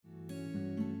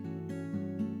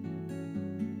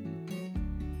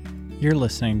You're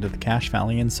listening to the Cache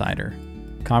Valley Insider,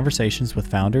 conversations with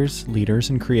founders,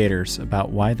 leaders, and creators about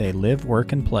why they live,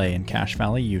 work, and play in Cache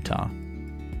Valley, Utah.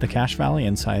 The Cache Valley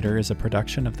Insider is a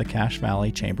production of the Cache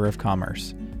Valley Chamber of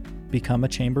Commerce. Become a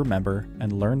chamber member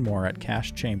and learn more at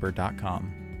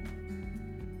cachechamber.com.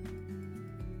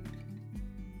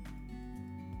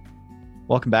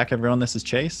 Welcome back, everyone. This is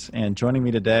Chase, and joining me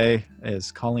today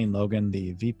is Colleen Logan,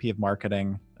 the VP of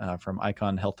Marketing from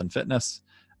Icon Health and Fitness,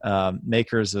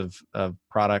 makers of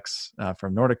products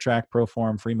from NordicTrack,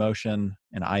 Proform, FreeMotion,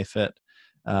 and iFit.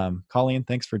 Colleen,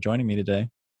 thanks for joining me today.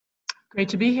 Great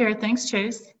to be here. Thanks,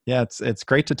 Chase. Yeah, it's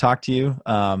great to talk to you.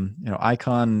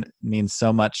 Icon means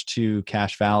so much to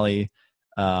Cache Valley.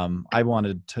 I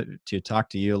wanted to talk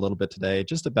to you a little bit today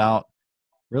just about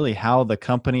really how the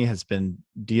company has been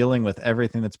dealing with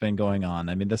everything that's been going on.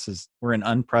 I mean, we're in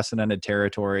unprecedented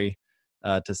territory,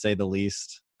 to say the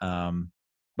least.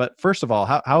 But first of all,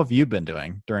 how have you been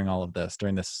doing during all of this,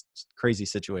 during this crazy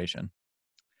situation?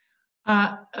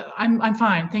 I'm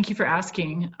fine. Thank you for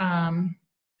asking. I'm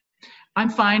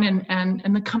fine,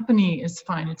 and the company is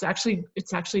fine. It's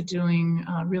actually doing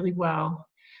really well.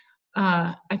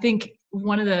 I think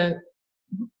one of the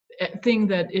thing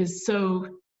that is so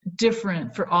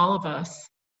different for all of us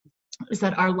is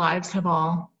that our lives have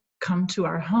all come to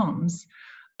our homes.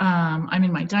 I'm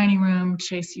in my dining room.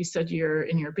 Chase, you said you're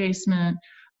in your basement.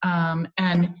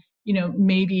 And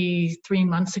maybe 3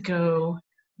 months ago,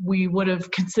 we would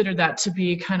have considered that to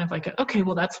be kind of like, okay,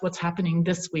 well, that's what's happening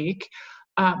this week.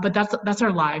 But that's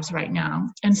our lives right now.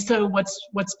 And so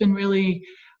what's been really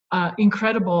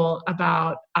incredible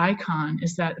about Icon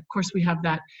is that, of course, we have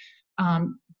that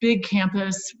big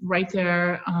campus right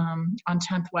there on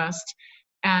 10th West,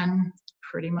 and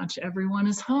pretty much everyone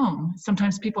is home.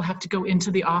 Sometimes people have to go into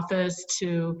the office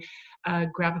to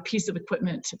grab a piece of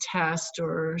equipment to test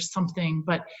or something,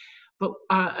 but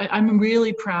I'm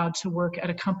really proud to work at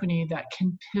a company that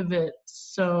can pivot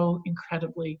so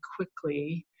incredibly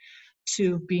quickly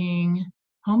to being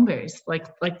home-based,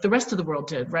 like the rest of the world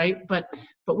did, right? But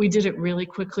we did it really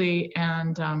quickly,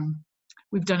 and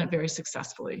we've done it very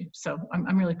successfully. So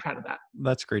I'm really proud of that.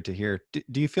 That's great to hear.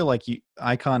 Do you feel like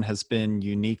Icon has been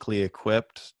uniquely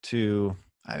equipped to?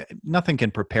 Nothing can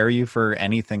prepare you for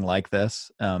anything like this.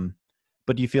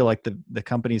 But do you feel like the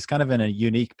company's kind of in a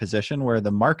unique position where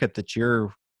the market that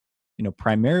you're,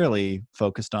 primarily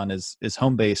focused on is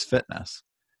home-based fitness,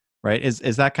 right?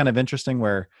 Is that kind of interesting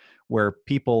where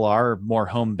people are more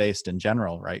home-based in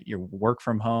general, right? You work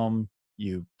from home,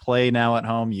 you play now at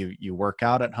home, you work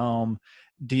out at home.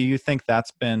 Do you think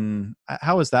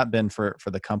how has that been for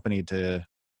the company to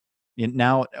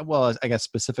now? Well, I guess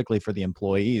specifically for the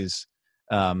employees,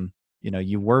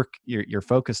 you're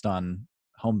focused on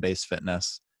home-based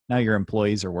fitness. Now your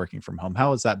employees are working from home. How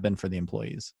has that been for the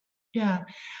employees? Yeah.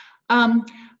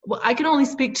 Well, I can only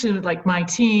speak to like my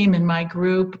team and my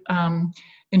group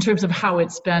in terms of how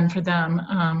it's been for them.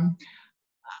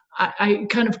 I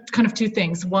kind of two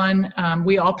things. One,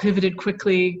 we all pivoted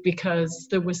quickly because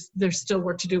there's still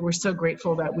work to do. We're so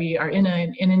grateful that we are in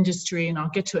an industry, and I'll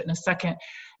get to it in a second,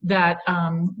 that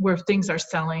where things are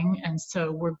selling, and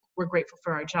so we're grateful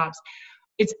for our jobs.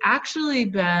 It's actually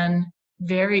been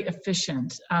very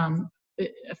efficient,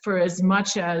 for as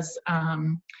much as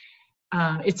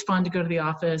it's fun to go to the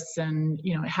office and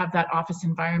have that office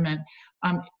environment.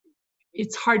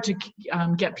 It's hard to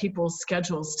get people's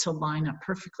schedules to line up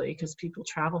perfectly because people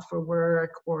travel for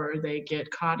work or they get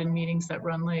caught in meetings that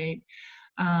run late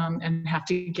and have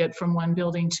to get from one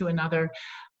building to another.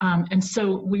 And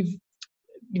so we've,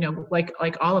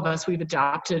 like all of us, we've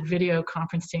adopted video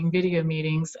conferencing, video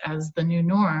meetings as the new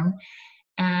norm.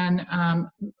 And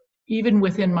even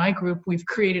within my group, we've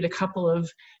created a couple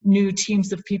of new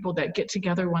teams of people that get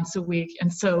together once a week.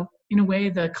 And so in a way,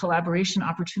 the collaboration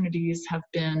opportunities have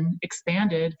been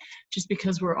expanded just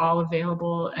because we're all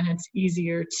available, and it's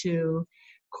easier to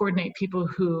coordinate people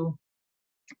who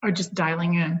are just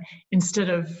dialing in instead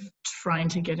of trying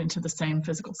to get into the same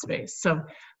physical space. So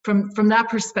from that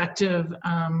perspective,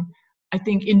 I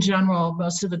think in general,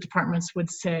 most of the departments would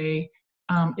say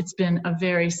it's been a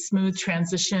very smooth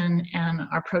transition, and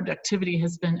our productivity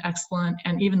has been excellent,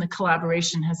 and even the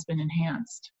collaboration has been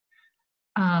enhanced.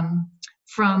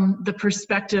 From the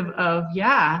perspective of,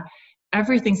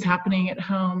 everything's happening at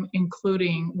home,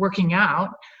 including working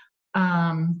out,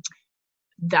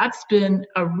 that's been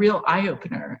a real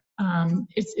eye-opener.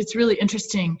 It's really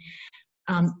interesting.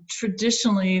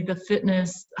 Traditionally, the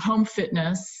home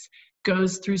fitness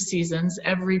goes through seasons.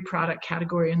 Every product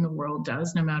category in the world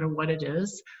does, no matter what it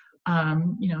is.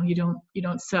 You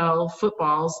don't sell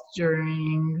footballs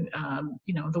during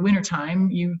the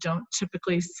wintertime. You don't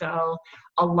typically sell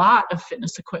a lot of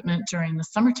fitness equipment during the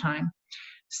summertime.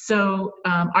 So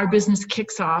our business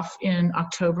kicks off in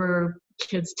October.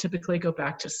 Kids typically go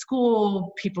back to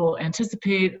school. People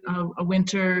anticipate a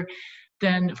winter.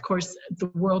 Then, of course,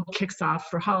 the world kicks off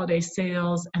for holiday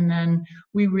sales, and then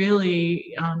we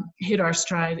really hit our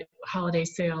stride holiday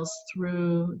sales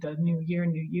through the New Year,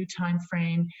 New You time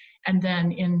frame, and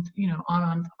then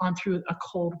on through a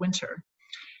cold winter.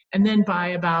 And then by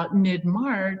about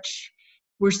mid-March,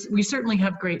 we certainly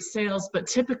have great sales, but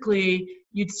typically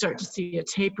you'd start to see a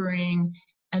tapering,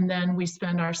 and then we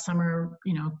spend our summer,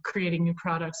 creating new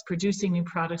products, producing new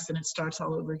products, and it starts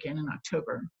all over again in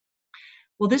October.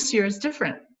 Well, this year is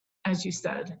different, as you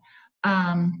said.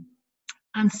 And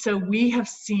so we have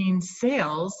seen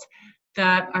sales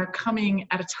that are coming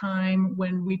at a time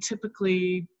when we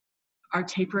typically are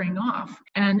tapering off.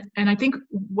 And I think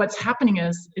what's happening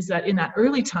is that in that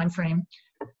early time frame,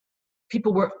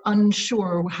 people were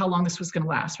unsure how long this was going to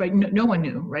last, right? No one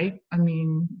knew, right? I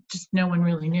mean, just no one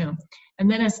really knew. And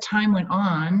then as time went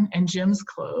on and gyms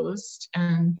closed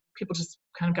and people just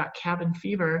kind of got cabin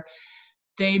fever,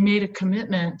 they made a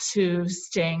commitment to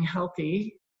staying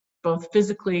healthy, both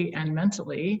physically and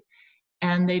mentally,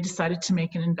 and they decided to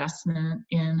make an investment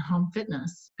in home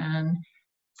fitness. And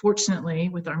fortunately,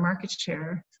 with our market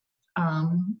share,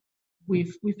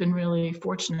 we've been really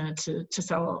fortunate to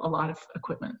sell a lot of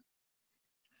equipment.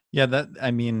 Yeah,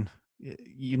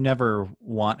 you never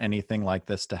want anything like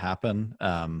this to happen,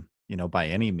 by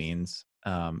any means.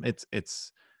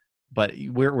 But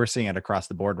we're seeing it across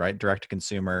the board, right? Direct to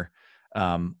consumer,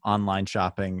 online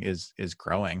shopping is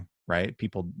growing, right?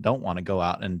 People don't want to go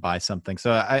out and buy something.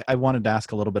 So I wanted to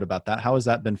ask a little bit about that. How has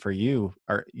that been for you?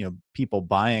 Are people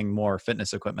buying more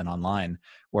fitness equipment online,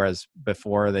 whereas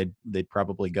before they'd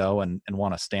probably go and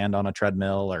want to stand on a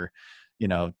treadmill or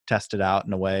test it out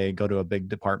in a way, go to a big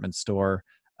department store.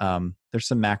 There's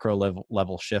some macro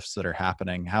level shifts that are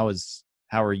happening.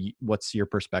 What's your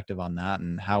perspective on that,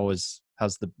 and how's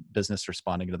the business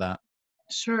responding to that?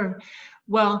 Sure.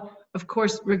 Well, of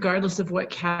course, regardless of what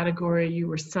category you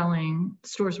were selling,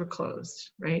 stores were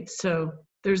closed, right? So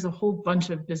there's a whole bunch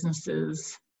of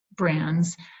businesses,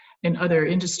 brands in other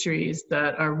industries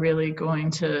that are really going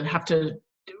to have to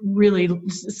really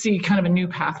see kind of a new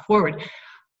path forward.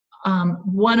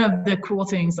 One of the cool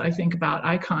things I think about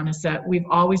Icon is that we've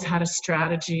always had a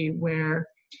strategy where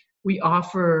we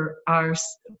offer our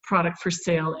product for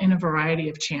sale in a variety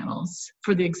of channels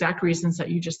for the exact reasons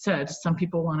that you just said. Some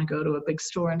people want to go to a big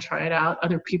store and try it out.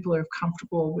 Other people are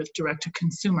comfortable with direct to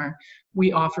consumer.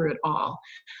 We offer it all.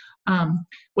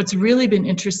 What's really been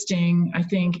interesting, I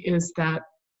think, is that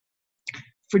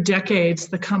for decades,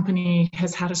 the company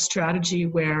has had a strategy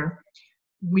where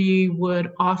we would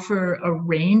offer a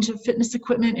range of fitness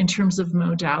equipment in terms of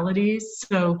modalities.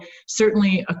 So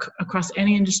certainly across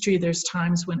any industry, there's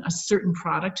times when a certain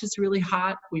product is really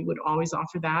hot. We would always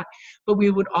offer that. But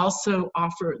we would also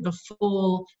offer the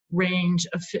full range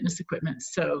of fitness equipment.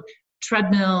 So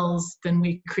treadmills, then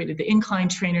we created the incline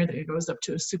trainer that goes up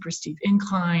to a super steep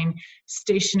incline,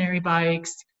 stationary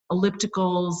bikes,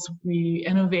 ellipticals. We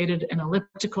innovated an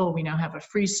elliptical. We now have a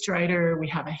free strider. We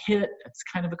have a HIIT. It's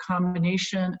kind of a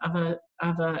combination of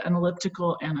an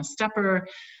elliptical and a stepper,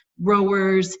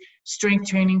 rowers, strength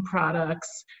training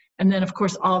products, and then of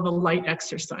course all the light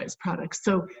exercise products.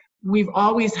 So we've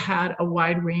always had a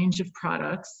wide range of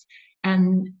products,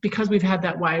 and because we've had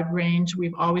that wide range,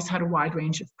 we've always had a wide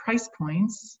range of price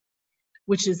points,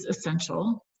 which is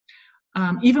essential.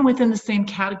 Even within the same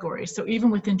category. So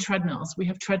even within treadmills, we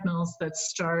have treadmills that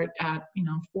start at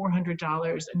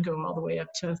 $400 and go all the way up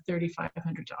to $3,500.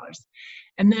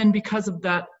 And then because of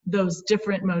that, those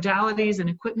different modalities and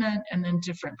equipment and then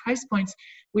different price points,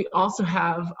 we also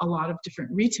have a lot of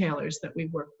different retailers that we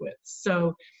work with.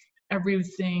 So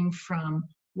everything from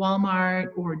Walmart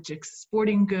or Dick's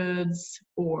Sporting Goods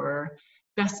or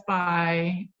Best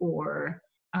Buy or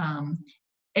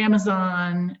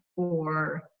Amazon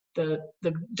or the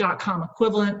 .com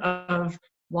equivalent of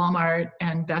Walmart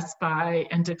and Best Buy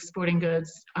and Dick's Sporting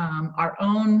Goods, our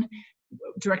own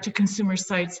direct-to-consumer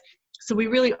sites. So we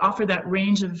really offer that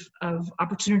range of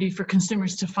opportunity for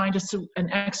consumers to find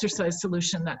an exercise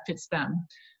solution that fits them.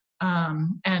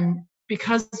 And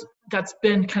because that's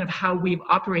been kind of how we've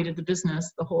operated the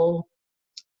business the whole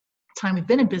time we've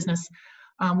been in business,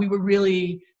 we were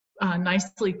really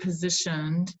nicely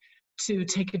positioned to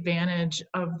take advantage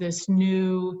of this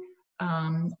new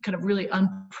kind of really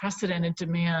unprecedented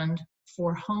demand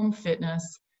for home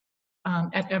fitness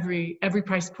at every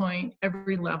price point,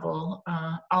 every level,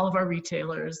 all of our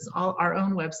retailers, all our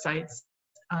own websites.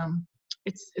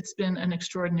 It's been an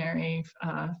extraordinary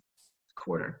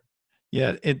quarter.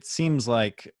 Yeah, it seems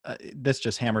like this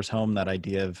just hammers home that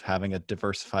idea of having a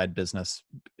diversified business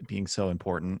being so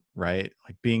important, right?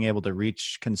 Like being able to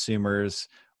reach consumers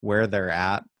where they're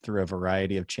at through a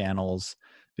variety of channels,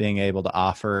 being able to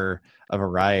offer a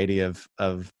variety of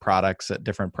products at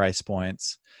different price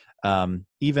points,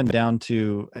 even down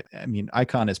to, I mean,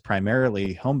 Icon is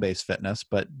primarily home-based fitness,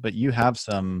 but you have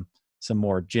some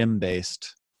more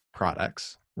gym-based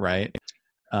products, right?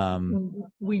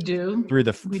 We do. Through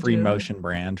the We Free do. Motion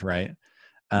brand, right?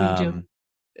 We do.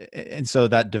 And so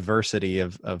that diversity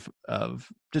of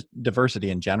just diversity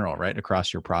in general, right,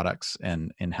 across your products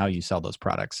and how you sell those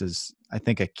products is, I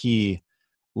think, a key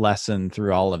lesson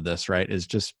through all of this, right? Is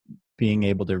just being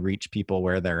able to reach people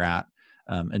where they're at,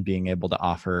 and being able to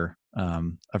offer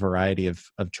a variety of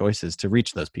choices to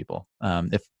reach those people.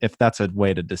 If that's a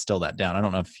way to distill that down, I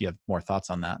don't know if you have more thoughts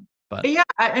on that. But yeah,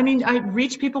 I mean, I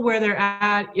reach people where they're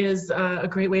at is a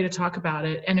great way to talk about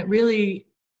it, and it really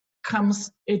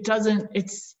comes. It's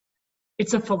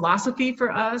a philosophy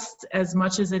for us as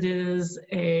much as it is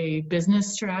a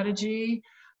business strategy,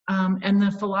 and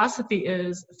the philosophy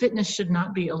is fitness should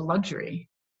not be a luxury.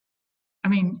 I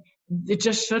mean, it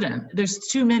just shouldn't. There's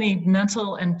too many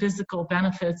mental and physical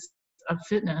benefits of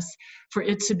fitness for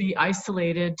it to be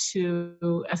isolated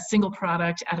to a single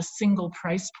product at a single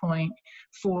price point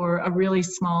for a really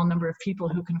small number of people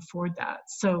who can afford that.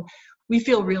 So we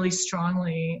feel really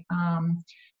strongly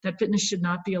that fitness should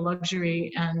not be a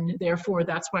luxury, and therefore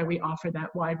that's why we offer that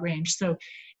wide range. So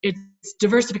it's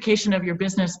diversification of your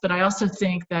business, but I also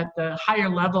think that the higher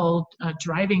level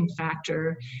driving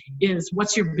factor is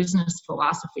what's your business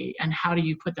philosophy and how do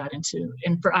you put that into,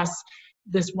 and for us,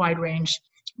 this wide range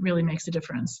really makes a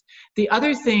difference. The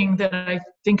other thing that I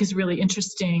think is really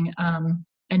interesting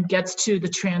and gets to the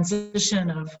transition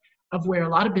of where a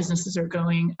lot of businesses are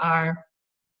going are,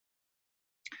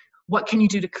 what can you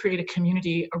do to create a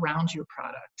community around your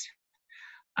product?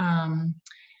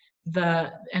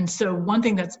 And so one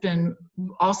thing that's been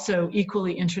also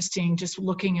equally interesting, just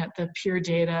looking at the pure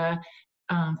data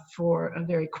for a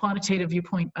very quantitative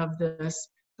viewpoint of this,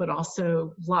 but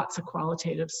also lots of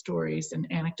qualitative stories and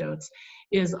anecdotes,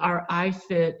 is our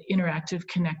iFit interactive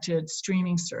connected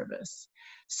streaming service.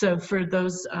 So for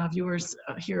those viewers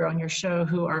here on your show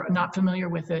who are not familiar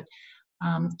with it,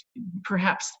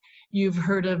 perhaps you've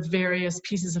heard of various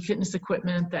pieces of fitness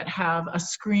equipment that have a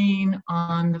screen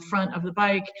on the front of the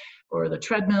bike or the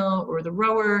treadmill or the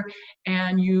rower,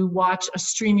 and you watch a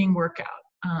streaming workout.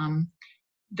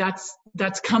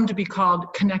 That's come to be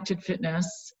called connected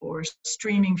fitness or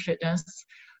streaming fitness.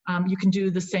 You can do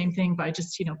the same thing by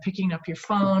just picking up your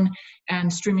phone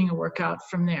and streaming a workout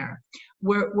from there.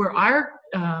 Where our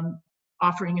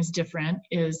offering is different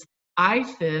is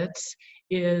iFit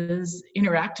is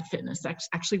interactive fitness. That's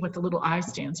actually what the little I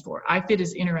stands for. iFit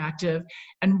is interactive.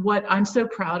 And what I'm so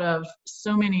proud of,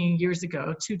 so many years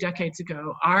ago, 2 decades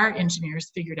ago, our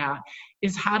engineers figured out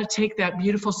is how to take that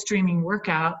beautiful streaming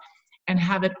workout and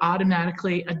have it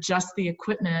automatically adjust the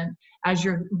equipment as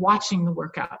you're watching the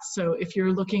workout. So if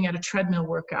you're looking at a treadmill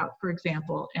workout, for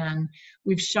example, and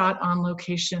we've shot on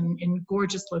location in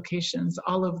gorgeous locations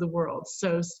all over the world.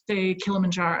 So say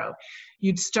Kilimanjaro,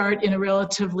 you'd start in a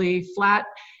relatively flat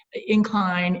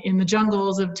incline in the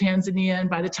jungles of Tanzania, and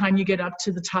by the time you get up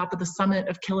to the top of the summit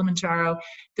of Kilimanjaro,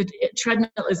 the treadmill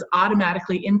is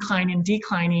automatically inclining and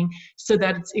declining so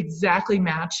that it's exactly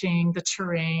matching the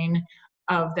terrain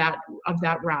of that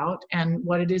route and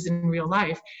what it is in real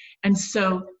life. And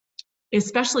so,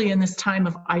 especially in this time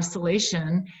of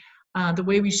isolation, the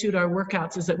way we shoot our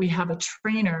workouts is that we have a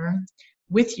trainer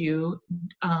with you,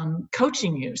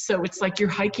 coaching you. So it's like you're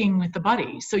hiking with the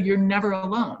buddy. So you're never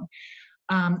alone.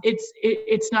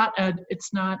 It's not an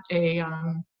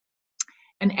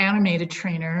animated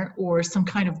trainer or some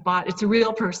kind of bot. It's a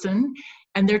real person,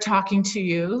 and they're talking to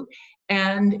you.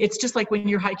 And it's just like when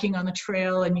you're hiking on the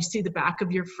trail and you see the back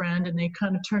of your friend and they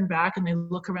kind of turn back and they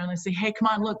look around and say, hey, come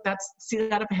on, look, see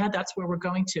that up ahead? That's where we're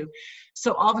going to.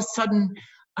 So all of a sudden,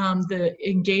 the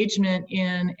engagement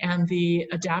in and the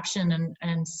adaption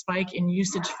and spike in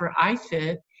usage for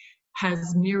iFit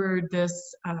has mirrored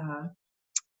this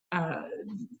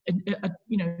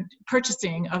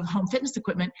purchasing of home fitness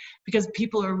equipment, because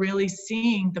people are really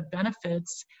seeing the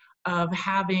benefits of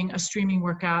having a streaming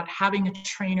workout, having a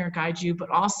trainer guide you, but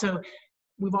also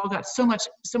we've all got so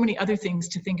many other things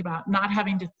to think about, not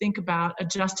having to think about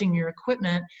adjusting your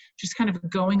equipment, just kind of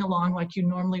going along like you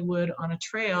normally would on a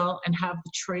trail and have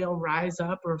the trail rise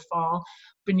up or fall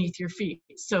beneath your feet.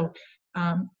 So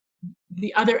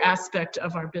the other aspect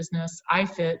of our business,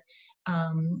 iFit,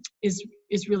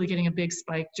 is really getting a big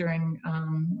spike during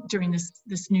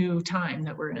this new time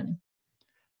that we're in.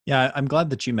 Yeah, I'm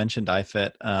glad that you mentioned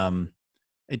iFit.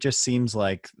 It just seems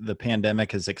like the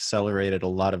pandemic has accelerated a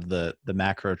lot of the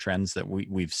macro trends that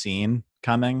we've seen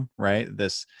coming, right?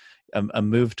 This a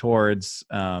move towards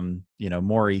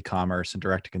more e-commerce and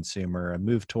direct to consumer, a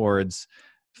move towards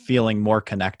feeling more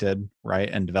connected, right,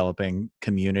 and developing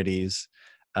communities.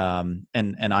 And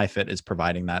iFit is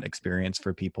providing that experience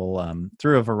for people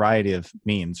through a variety of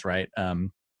means, right?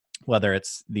 Whether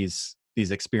it's these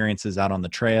experiences out on the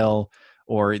trail,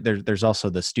 or there's also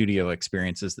the studio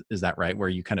experiences. Is that right? Where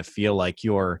you kind of feel like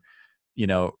you're,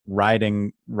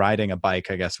 riding a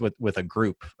bike, I guess, with a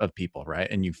group of people, right?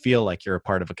 And you feel like you're a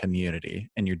part of a community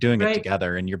and you're doing it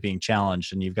together and you're being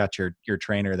challenged and you've got your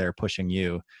trainer there pushing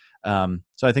you. So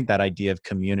I think that idea of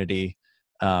community,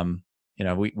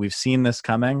 we've seen this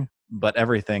coming, but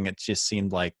everything, it just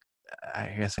seemed like,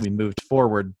 I guess we moved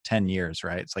forward 10 years,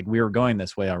 right? It's like we were going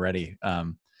this way already.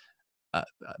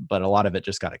 But a lot of it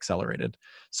just got accelerated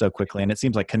so quickly. And it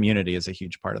seems like community is a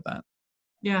huge part of that.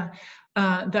 Yeah.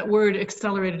 That word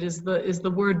accelerated is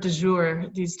the word du jour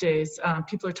these days.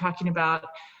 People are talking about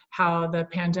how the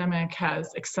pandemic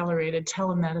has accelerated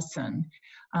telemedicine.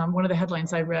 One of the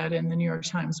headlines I read in the New York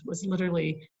Times was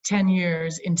literally 10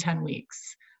 years in 10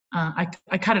 weeks. I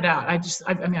cut it out.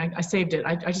 I saved it.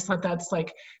 I just thought that's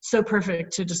like so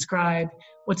perfect to describe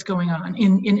what's going on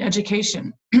in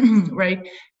education, right?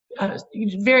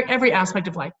 Every aspect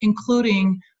of life,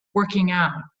 including working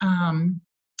out.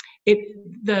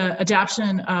 The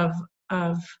adoption of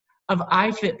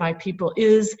iFit by people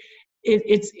it's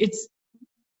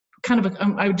kind of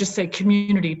I would just say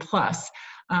community plus,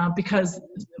 because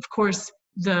of course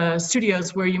the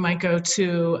studios where you might go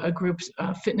to a group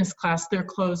fitness class, they're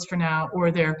closed for now,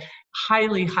 or they're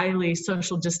highly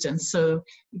social distance. So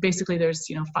basically there's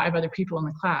 5 other people in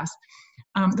the class.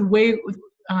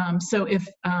 So if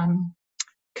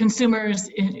consumers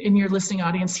in your listening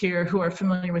audience here who are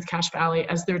familiar with Cache Valley,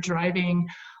 as they're driving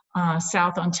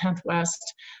south on 10th West,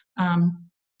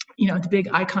 the big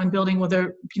Icon building, well,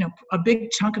 a big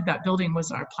chunk of that building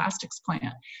was our plastics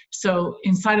plant. So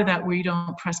inside of that, where you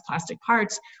don't press plastic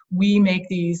parts, we make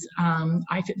these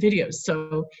iFit videos.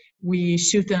 So we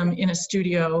shoot them in a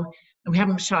studio, and we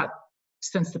haven't shot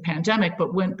since the pandemic,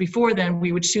 but before then,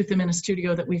 we would shoot them in a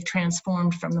studio that we've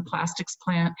transformed from the plastics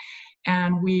plant,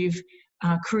 and we've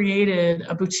created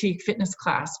a boutique fitness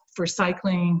class for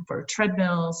cycling, for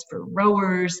treadmills, for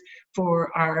rowers,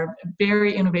 for our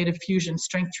very innovative Fusion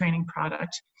strength training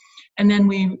product. And then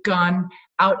we've gone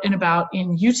out and about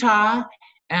in Utah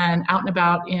and out and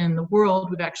about in the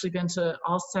world. We've actually been to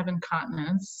all 7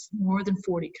 continents, more than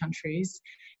 40 countries,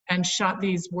 and shot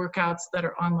these workouts that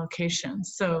are on location.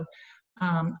 So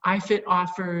iFit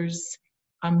offers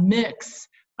a mix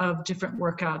of different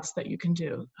workouts that you can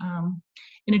do.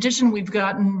 In addition, we've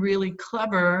gotten really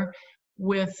clever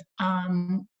with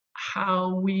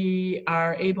how we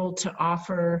are able to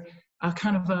offer a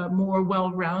kind of a more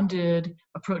well-rounded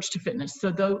approach to fitness.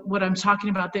 So what I'm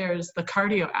talking about there is the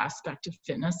cardio aspect of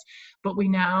fitness, but we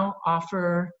now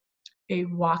offer a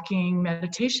walking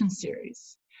meditation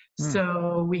series.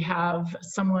 So we have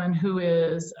someone who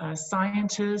is a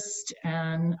scientist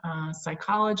and a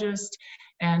psychologist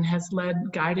and has led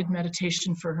guided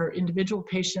meditation for her individual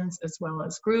patients as well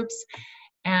as groups.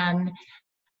 And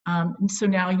so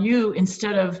now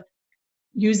instead of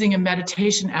using a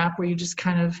meditation app where you just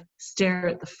kind of stare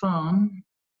at the phone,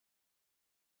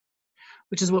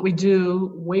 which is what we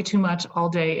do way too much all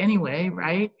day anyway,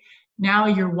 right? Now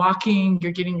you're walking,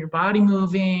 you're getting your body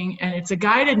moving, and it's a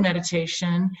guided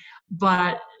meditation,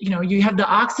 but you have the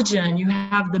oxygen, you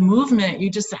have the movement,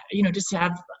 you just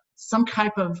have some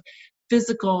type of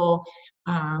physical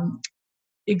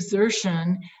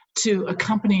exertion to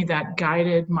accompany that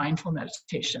guided mindful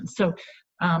meditation. So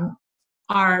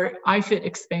our iFit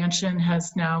expansion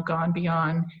has now gone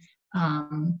beyond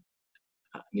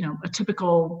a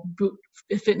typical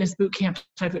fitness boot camp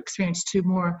type of experience to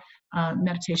more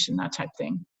meditation, that type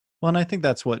thing. Well, and I think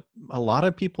that's what a lot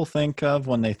of people think of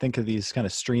when they think of these kind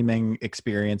of streaming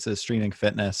experiences, streaming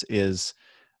fitness is,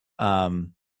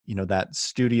 that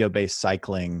studio-based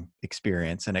cycling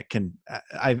experience. And it can,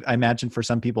 I imagine for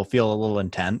some people, feel a little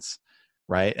intense,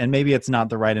 right? And maybe it's not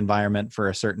the right environment for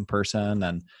a certain person.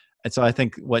 And And so I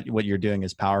think what you're doing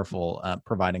is powerful,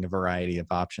 providing a variety of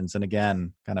options. And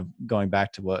again, kind of going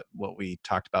back to what we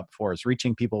talked about before, is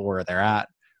reaching people where they're at,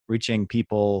 reaching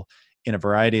people in a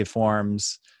variety of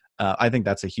forms. I think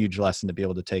that's a huge lesson to be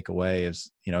able to take away,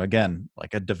 is, again,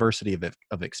 like a diversity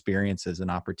of experiences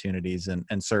and opportunities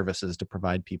and services to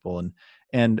provide people.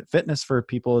 And fitness for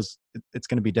people it's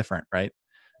going to be different, right?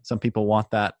 Some people want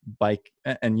that bike,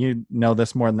 and you know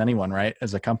this more than anyone, right?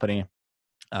 As a company,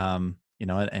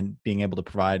 and being able to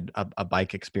provide a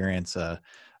bike experience, a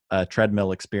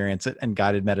treadmill experience, and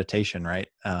guided meditation, right?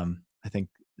 I think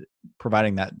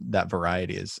providing that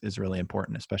variety is really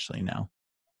important, especially now.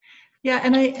 Yeah,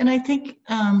 and I think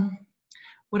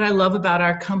what I love about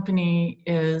our company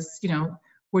is,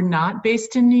 we're not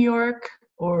based in New York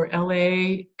or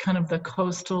LA, kind of the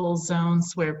coastal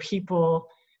zones where people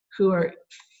who are,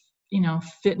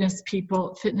 fitness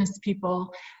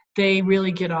people, they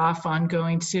really get off on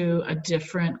going to a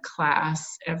different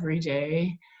class every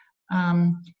day.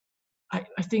 I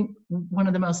think one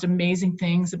of the most amazing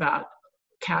things about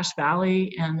Cache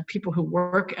Valley and the people who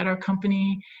work at our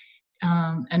company,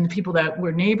 and the people that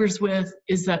we're neighbors with,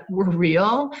 is that we're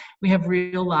real. We have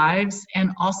real lives.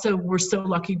 And also we're so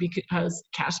lucky because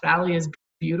Cache Valley is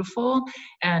beautiful,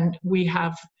 and we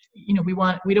have,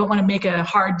 we don't want to make a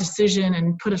hard decision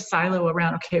and put a silo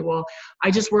around, okay, well, I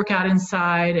just work out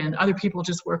inside and other people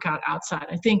just work out outside.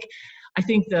 I think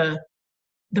the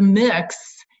mix,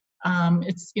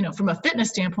 it's, from a fitness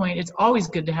standpoint, it's always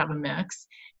good to have a mix.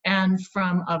 And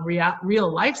from a real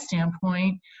life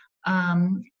standpoint,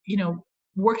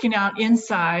 working out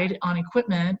inside on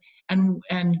equipment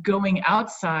and going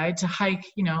outside to hike,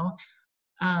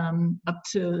 up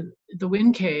to the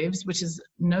Wind Caves, which is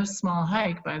no small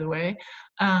hike, by the way,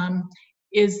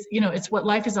 is, it's what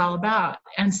life is all about.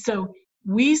 And so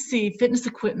we see fitness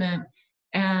equipment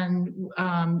and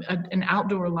an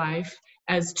outdoor life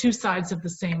as two sides of the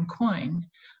same coin.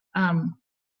 A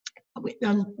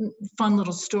fun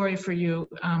little story for you.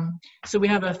 So we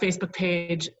have a Facebook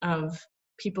page of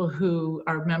people who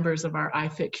are members of our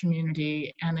iFit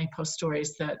community, and they post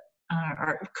stories that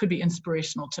could be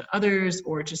inspirational to others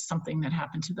or just something that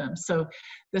happened to them. So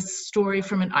this story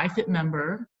from an iFit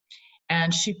member,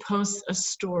 and she posts a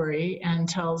story and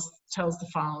tells the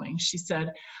following. She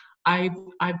said,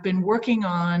 I've been working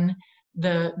on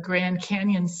the Grand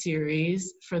Canyon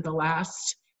series for the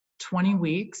last 20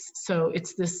 weeks. So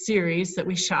it's this series that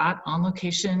we shot on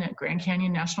location at Grand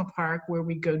Canyon National Park, where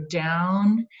we go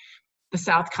down the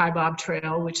South Kaibab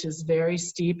Trail, which is very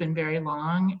steep and very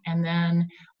long, and then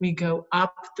we go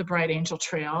up the Bright Angel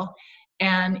Trail.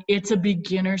 And it's a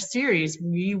beginner series.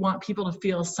 We want people to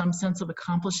feel some sense of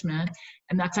accomplishment.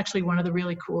 And that's actually one of the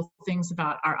really cool things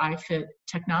about our iFit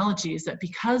technology, is that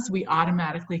because we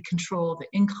automatically control the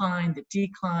incline, the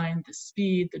decline, the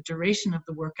speed, the duration of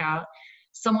the workout,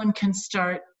 someone can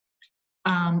start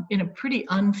in a pretty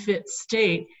unfit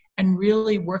state and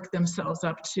really work themselves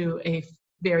up to a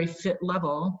very fit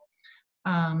level,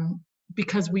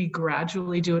 because we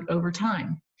gradually do it over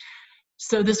time.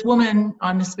 So this woman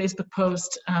on this Facebook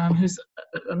post, who's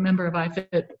a member of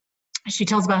iFit, she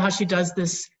tells about how she does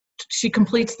this. She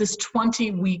completes this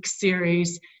 20-week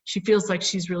series. She feels like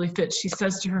she's really fit. She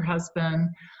says to her husband,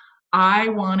 I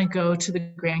want to go to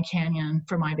the Grand Canyon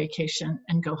for my vacation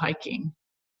and go hiking.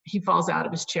 He falls out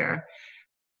of his chair.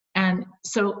 And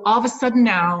so all of a sudden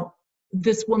now,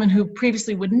 this woman who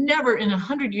previously would never in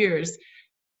 100 years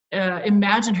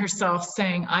imagine herself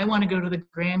saying, I want to go to the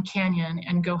Grand Canyon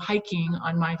and go hiking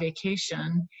on my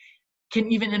vacation, can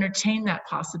even entertain that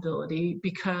possibility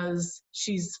because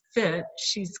she's fit.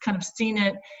 She's kind of seen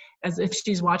it as if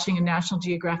she's watching a National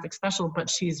Geographic special, but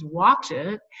she's walked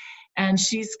it, and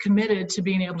she's committed to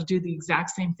being able to do the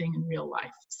exact same thing in real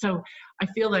life. So I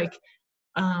feel like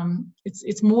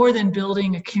it's more than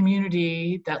building a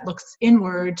community that looks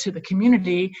inward to the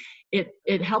community.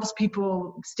 It helps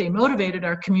people stay motivated,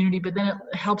 our community, but then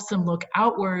it helps them look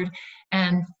outward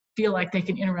and feel like they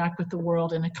can interact with the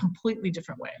world in a completely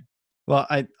different way. Well,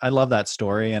 I love that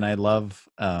story, and I love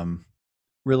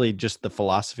really just the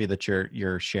philosophy that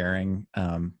you're sharing.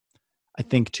 I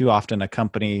think too often a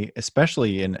company,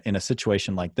 especially in a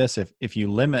situation like this, if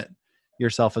you limit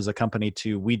yourself as a company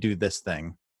to, we do this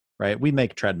thing, right? We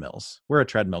make treadmills. We're a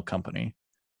treadmill company.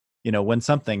 When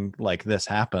something like this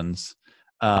happens,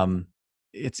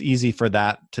 it's easy for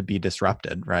that to be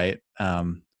disrupted, right?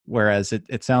 Whereas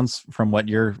it sounds from what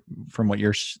you're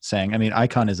saying, I mean,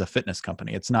 Icon is a fitness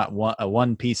company. It's not a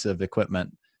one piece of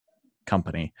equipment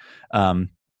company. And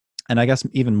I guess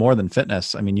even more than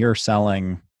fitness, I mean, you're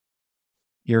selling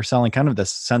you're selling kind of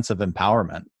this sense of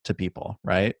empowerment to people,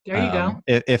 right? There you go.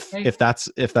 If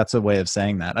that's a way of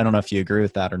saying that, I don't know if you agree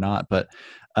with that or not, but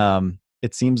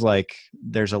it seems like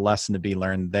there's a lesson to be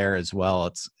learned there as well.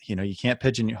 It's, you can't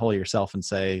pigeonhole yourself and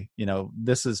say,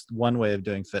 this is one way of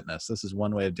doing fitness. This is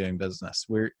one way of doing business.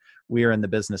 We are in the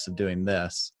business of doing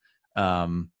this. I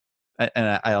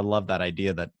love that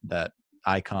idea that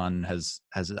Icon has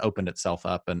opened itself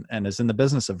up and is in the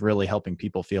business of really helping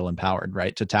people feel empowered,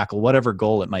 right, to tackle whatever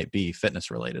goal it might be, fitness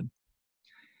related.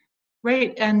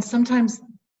 Right. And sometimes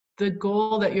the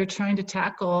goal that you're trying to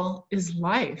tackle is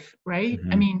life, right?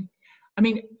 Mm-hmm.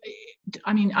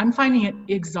 I'm finding it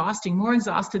exhausting, more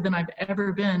exhausted than I've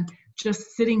ever been,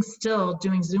 just sitting still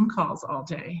doing Zoom calls all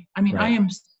day. Right.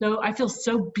 I feel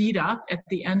so beat up at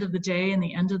the end of the day and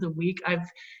the end of the week. I've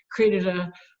created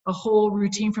a whole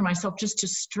routine for myself just to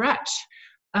stretch.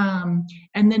 And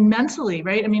then mentally,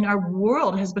 right? Our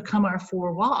world has become our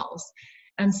four walls.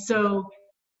 And so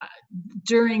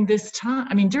during this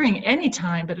time, during any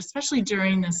time, but especially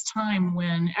during this time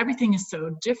when everything is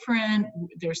so different,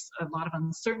 there's a lot of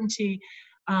uncertainty,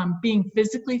 being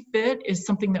physically fit is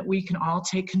something that we can all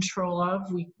take control of.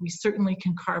 We certainly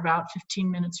can carve out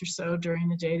 15 minutes or so during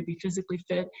the day to be physically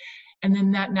fit. And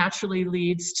then that naturally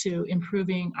leads to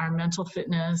improving our mental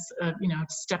fitness,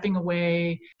 stepping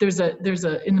away. There's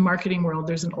in the marketing world,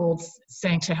 there's an old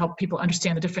saying to help people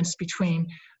understand the difference between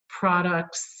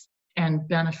products and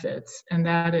benefits. And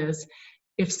that is,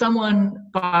 if someone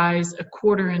buys a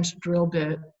 1/4-inch drill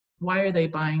bit, why are they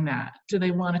buying that? Do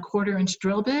they want a 1/4-inch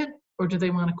drill bit or do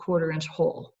they want a 1/4-inch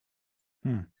hole?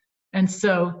 And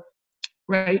so,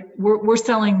 right, we're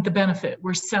selling the benefit.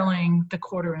 We're selling the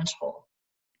 1/4-inch hole.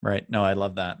 Right. No, I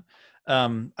love that.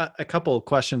 A couple of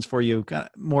questions for you,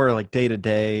 more like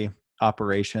day-to-day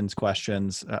operations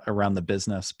questions around the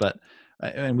business,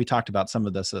 and we talked about some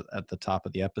of this at the top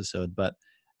of the episode, but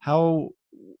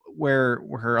where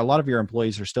a lot of your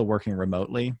employees are still working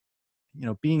remotely,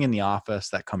 being in the office,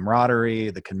 that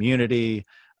camaraderie, the community,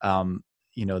 the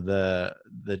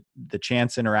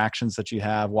chance interactions that you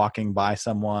have walking by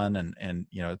someone and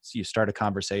you start a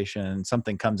conversation and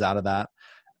something comes out of that.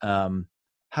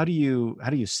 How do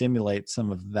you simulate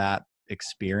some of that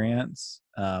experience,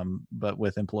 but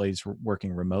with employees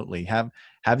working remotely? Have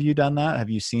you done that? Have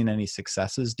you seen any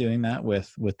successes doing that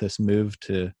with this move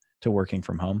to working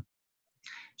from home?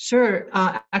 Sure.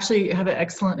 Actually, I have an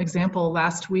excellent example.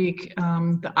 Last week,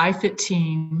 the iFit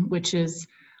team, which is,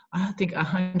 I think,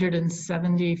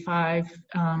 175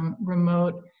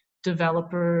 remote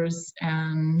developers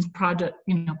and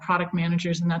product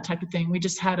managers and that type of thing. We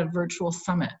just had a virtual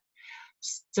summit.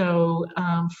 So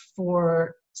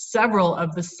for several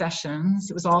of the sessions,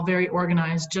 it was all very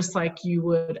organized, just like you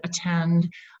would attend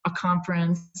a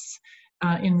conference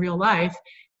in real life.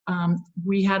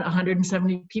 We had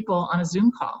 170 people on a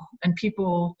Zoom call, and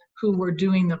people who were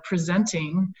doing the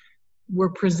presenting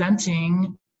were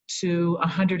presenting to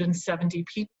 170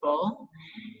 people.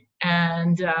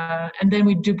 And then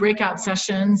we'd do breakout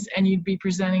sessions, and you'd be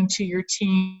presenting to your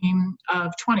team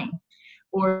of 20.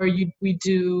 Or we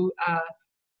do,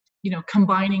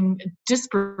 combining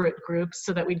disparate groups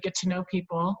so that we'd get to know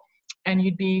people, and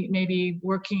you'd be maybe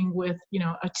working with,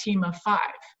 a team of 5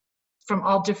 from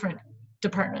all different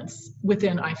departments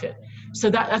within iFit. So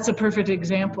that's a perfect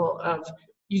example of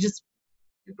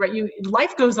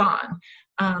life goes on.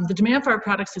 The demand for our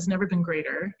products has never been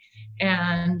greater,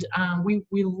 and we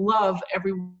love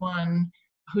everyone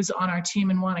who's on our team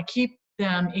and want to keep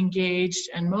them engaged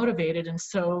and motivated. And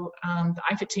so the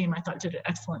iFit team, I thought, did an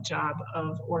excellent job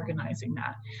of organizing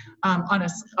that.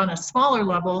 On a smaller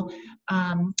level,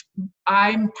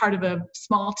 I'm part of a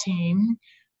small team,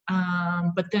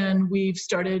 but then we've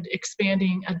started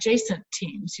expanding adjacent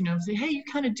teams, say, hey, you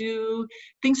kind of do,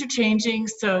 things are changing,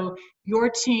 so your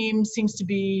team seems to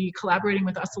be collaborating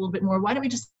with us a little bit more. Why don't we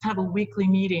just have a weekly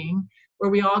meeting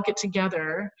where we all get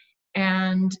together?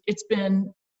 And it's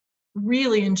been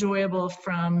really enjoyable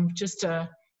from just a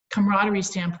camaraderie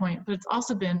standpoint, but it's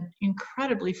also been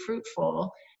incredibly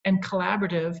fruitful and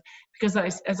collaborative because,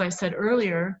 as I said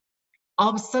earlier, all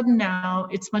of a sudden now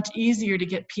it's much easier to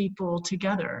get people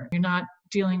together. You're not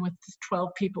dealing with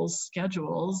 12 people's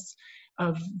schedules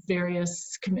of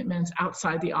various commitments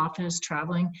outside the office,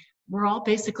 traveling. We're all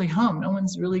basically home. No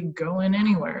one's really going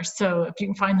anywhere. So if you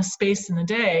can find the space in the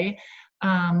day,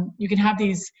 you can have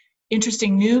these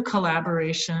interesting new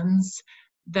collaborations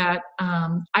that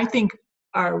I think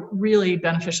are really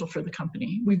beneficial for the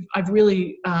company. I've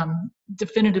really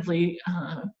definitively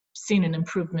seen an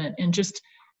improvement in just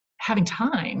having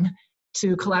time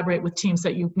to collaborate with teams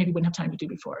that you maybe wouldn't have time to do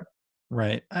before.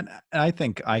 Right. And I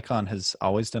think Icon has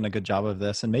always done a good job of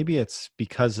this. And maybe it's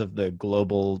because of the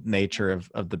global nature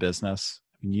of the business.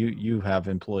 I mean, you have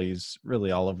employees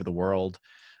really all over the world,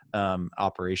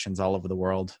 operations all over the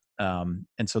world. And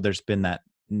so there's been that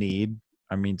need,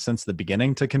 I mean, since the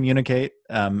beginning to communicate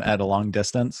at a long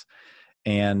distance.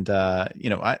 And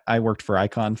I worked for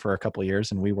Icon for a couple of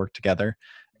years, and we worked together.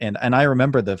 And I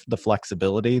remember the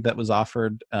flexibility that was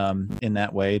offered in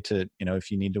that way to,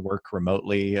 if you need to work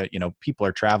remotely, people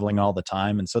are traveling all the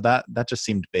time, and so that just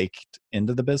seemed baked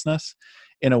into the business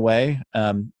in a way.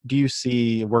 Do you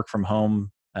see work from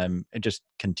home just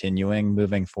continuing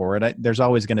moving forward? There's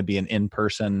always going to be an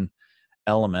in-person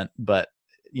element, but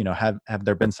have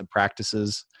there been some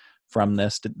practices from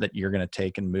this that you're going to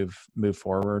take and move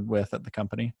forward with at the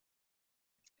company?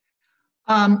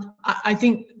 I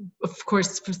think, of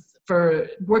course, for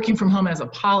working from home as a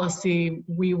policy,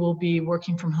 we will be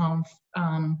working from home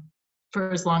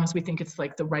for as long as we think it's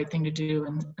like the right thing to do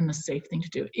and the safe thing to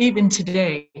do. Even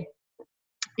today,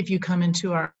 if you come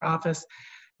into our office,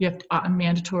 you have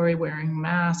mandatory wearing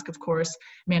mask, of course,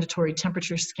 mandatory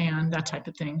temperature scan, that type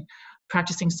of thing,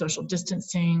 practicing social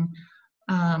distancing.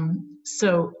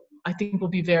 So I think we'll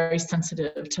be very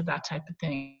sensitive to that type of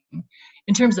thing.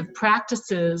 In terms of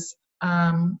practices,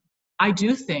 I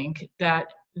do think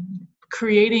that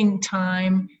creating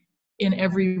time in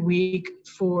every week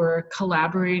for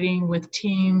collaborating with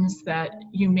teams that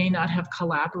you may not have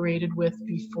collaborated with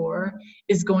before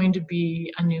is going to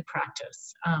be a new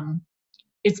practice.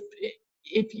 It's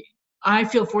if I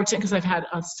feel fortunate because I've had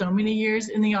so many years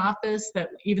in the office that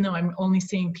even though I'm only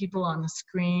seeing people on the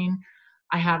screen,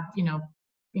 I have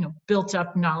built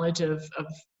up knowledge of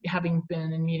having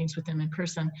been in meetings with them in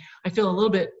person. I feel a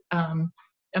little bit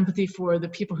empathy for the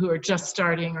people who are just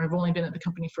starting or have only been at the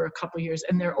company for a couple of years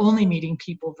and they're only meeting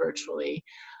people virtually.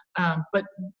 But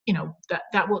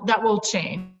that will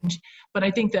change. But I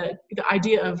think that the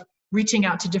idea of reaching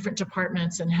out to different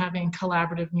departments and having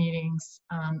collaborative meetings,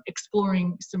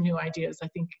 exploring some new ideas, I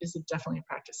think is definitely a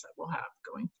practice that we'll have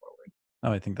going forward.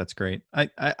 Oh, I think that's great.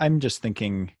 I'm just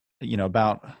thinking,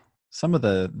 about some of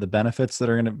the benefits that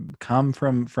are going to come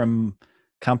from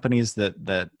companies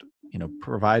that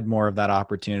provide more of that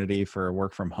opportunity for a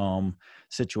work from home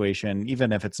situation,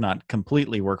 even if it's not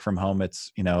completely work from home,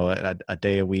 it's a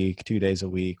day a week, 2 days a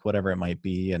week, whatever it might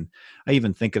be. And I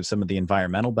even think of some of the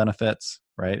environmental benefits,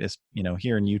 right? It's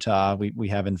here in Utah we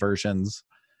have inversions.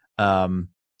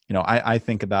 I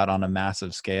think about on a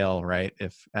massive scale, right?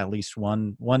 If at least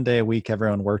one day a week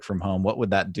everyone worked from home, what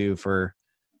would that do for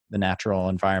the natural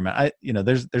environment?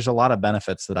 There's a lot of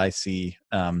benefits that I see.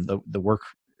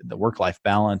 The work life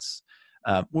balance.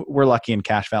 We're lucky in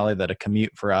Cache Valley that a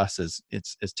commute for us is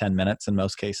 10 minutes in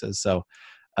most cases. So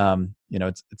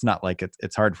it's not like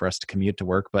it's hard for us to commute to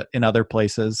work, but in other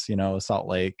places, Salt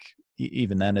Lake,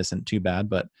 even then isn't too bad.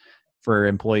 But for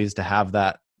employees to have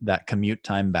that commute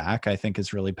time back, I think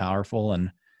is really powerful.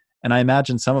 And I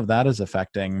imagine some of that is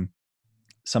affecting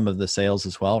some of the sales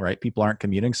as well, right? People aren't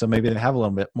commuting, so maybe they have a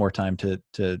little bit more time to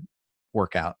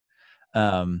work out,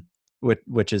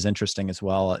 which is interesting as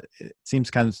well. It seems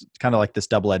kind of like this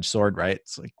double-edged sword, right?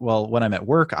 It's like, well, when I'm at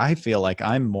work, I feel like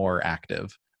I'm more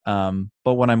active.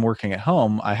 But when I'm working at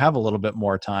home, I have a little bit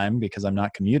more time because I'm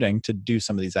not commuting to do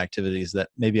some of these activities that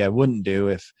maybe I wouldn't do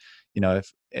if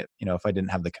I didn't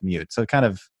have the commute. So kind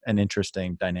of an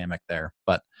interesting dynamic there.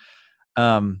 But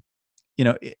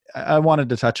I wanted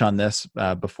to touch on this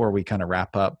before we kind of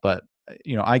wrap up, but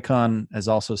Icon has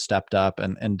also stepped up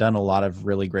and done a lot of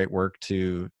really great work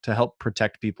to help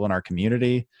protect people in our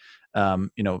community.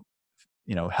 Health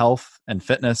and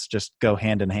fitness just go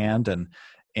hand in hand,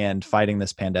 and fighting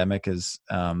this pandemic is,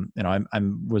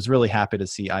 was really happy to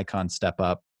see Icon step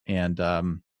up. And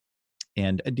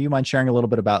do you mind sharing a little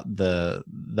bit about the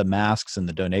masks and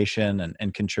the donation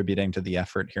and contributing to the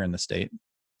effort here in the state?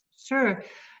 Sure.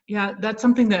 Yeah, that's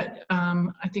something that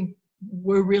I think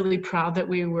we're really proud that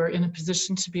we were in a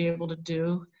position to be able to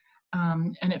do.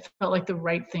 And it felt like the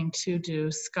right thing to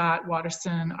do. Scott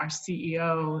Watterson, our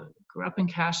CEO, grew up in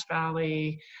Cache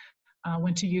Valley,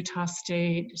 went to Utah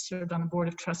State, served on the board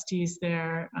of trustees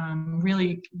there,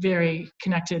 really very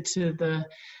connected to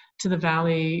the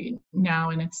Valley now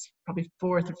in its probably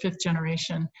fourth or fifth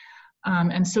generation.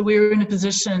 And so we were in a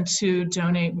position to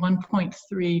donate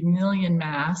 1.3 million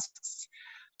masks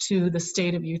to the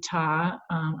state of Utah,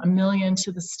 1 million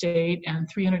to the state and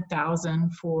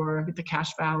 300,000 for the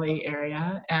Cache Valley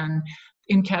area. And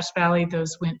in Cache Valley,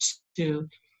 those went to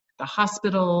the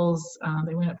hospitals,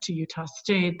 they went up to Utah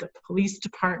State, the police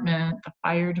department, the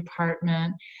fire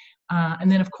department,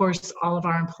 and then of course all of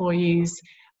our employees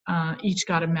each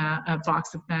got a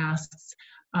box of masks.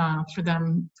 for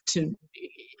them to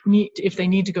need, if they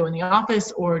need to go in the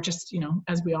office, or just,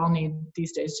 as we all need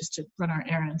these days, just to run our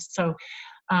errands. So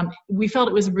we felt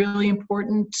it was really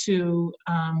important to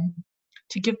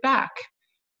give back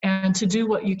and to do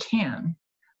what you can.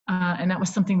 And that was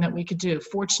something that we could do.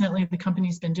 Fortunately, the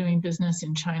company's been doing business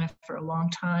in China for a long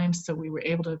time, so we were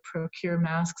able to procure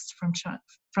masks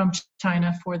from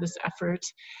China for this effort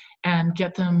and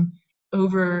get them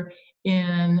over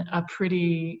in a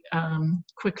pretty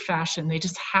quick fashion. They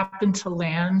just happened to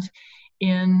land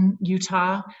in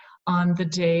Utah on the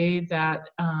day that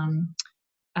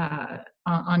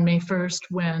on May 1st,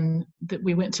 when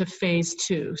we went to phase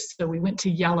 2. So we went to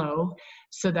yellow,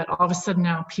 so that all of a sudden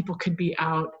now people could be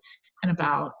out and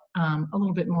about a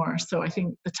little bit more. So I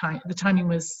think the timing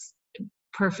was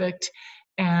perfect,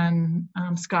 and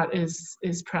Scott is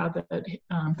proud that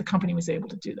the company was able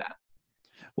to do that.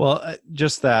 Well,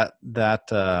 just that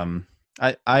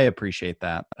I appreciate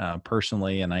that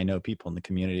personally, and I know people in the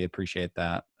community appreciate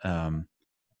that. And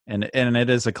it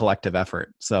is a collective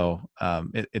effort. So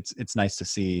it's nice to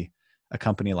see a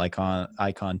company like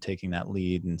Icon taking that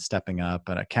lead and stepping up,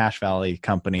 and a Cache Valley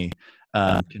company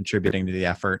contributing to the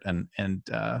effort, and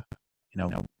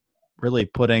really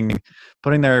putting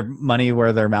their money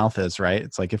where their mouth is. Right?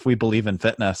 It's like, if we believe in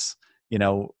fitness,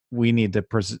 we need to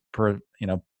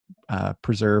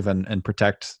preserve and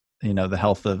protect the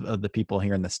health of the people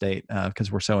here in the state,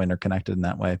 because we're so interconnected in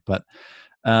that way. But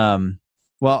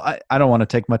well, I don't want to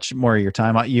take much more of your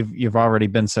time. You've already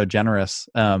been so generous.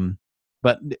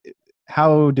 But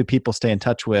how do people stay in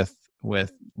touch with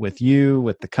you,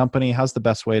 with the company? How's the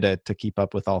best way to keep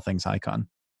up with all things Icon?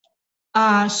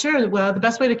 Sure. Well, the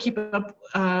best way to keep up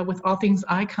with all things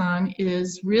Icon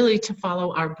is really to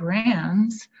follow our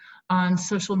brands on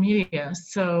social media.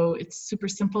 So it's super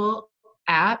simple,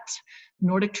 at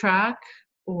Nordic Track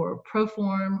or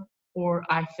Proform or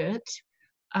iFit.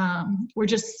 We're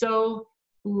just so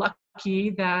lucky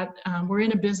that we're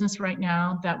in a business right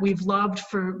now that we've loved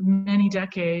for many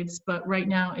decades, but right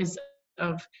now is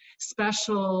of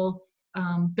special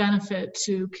benefit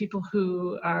to people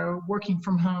who are working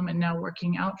from home and now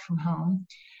working out from home.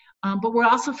 But we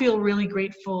also feel really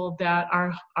grateful that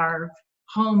our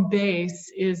home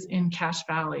base is in Cache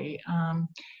Valley.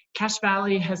 Cache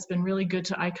Valley has been really good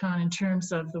to Icon in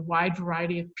terms of the wide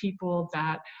variety of people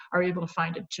that are able to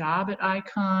find a job at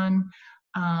Icon.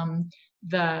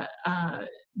 The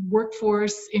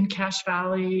workforce in Cache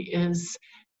Valley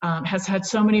has had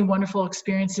so many wonderful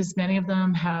experiences. Many of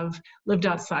them have lived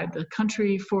outside the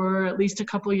country for at least a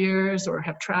couple of years, or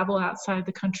have traveled outside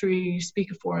the country,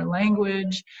 speak a foreign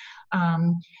language.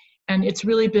 And it's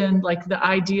really been like the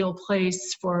ideal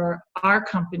place for our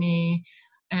company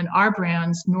and our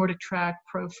brands, Nordic Track,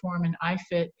 Proform, and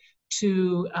iFit,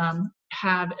 to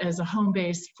have as a home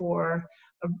base for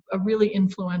a really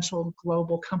influential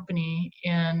global company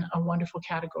in a wonderful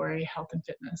category, health and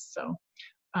fitness. So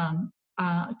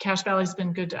Cache Valley's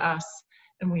been good to us,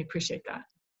 and we appreciate that.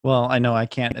 Well, I know I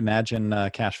can't imagine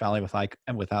Cache Valley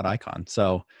without Icon.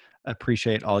 So I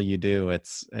appreciate all you do.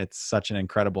 It's such an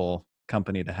incredible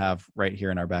company to have right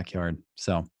here in our backyard.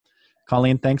 So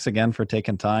Colleen, thanks again for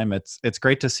taking time. It's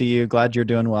great to see you. Glad you're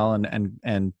doing well, and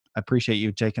I appreciate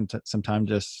you taking some time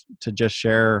just to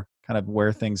share kind of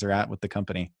where things are at with the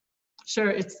company. Sure.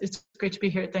 It's great to be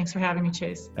here. Thanks for having me,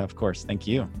 Chase. Of course. Thank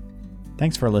you.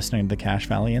 Thanks for listening to the Cache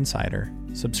Valley Insider.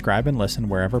 Subscribe and listen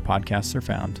wherever podcasts are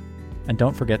found. And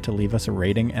don't forget to leave us a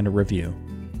rating and a review.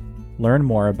 Learn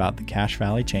more about the Cache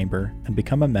Valley Chamber and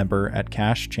become a member at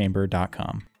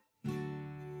cachechamber.com.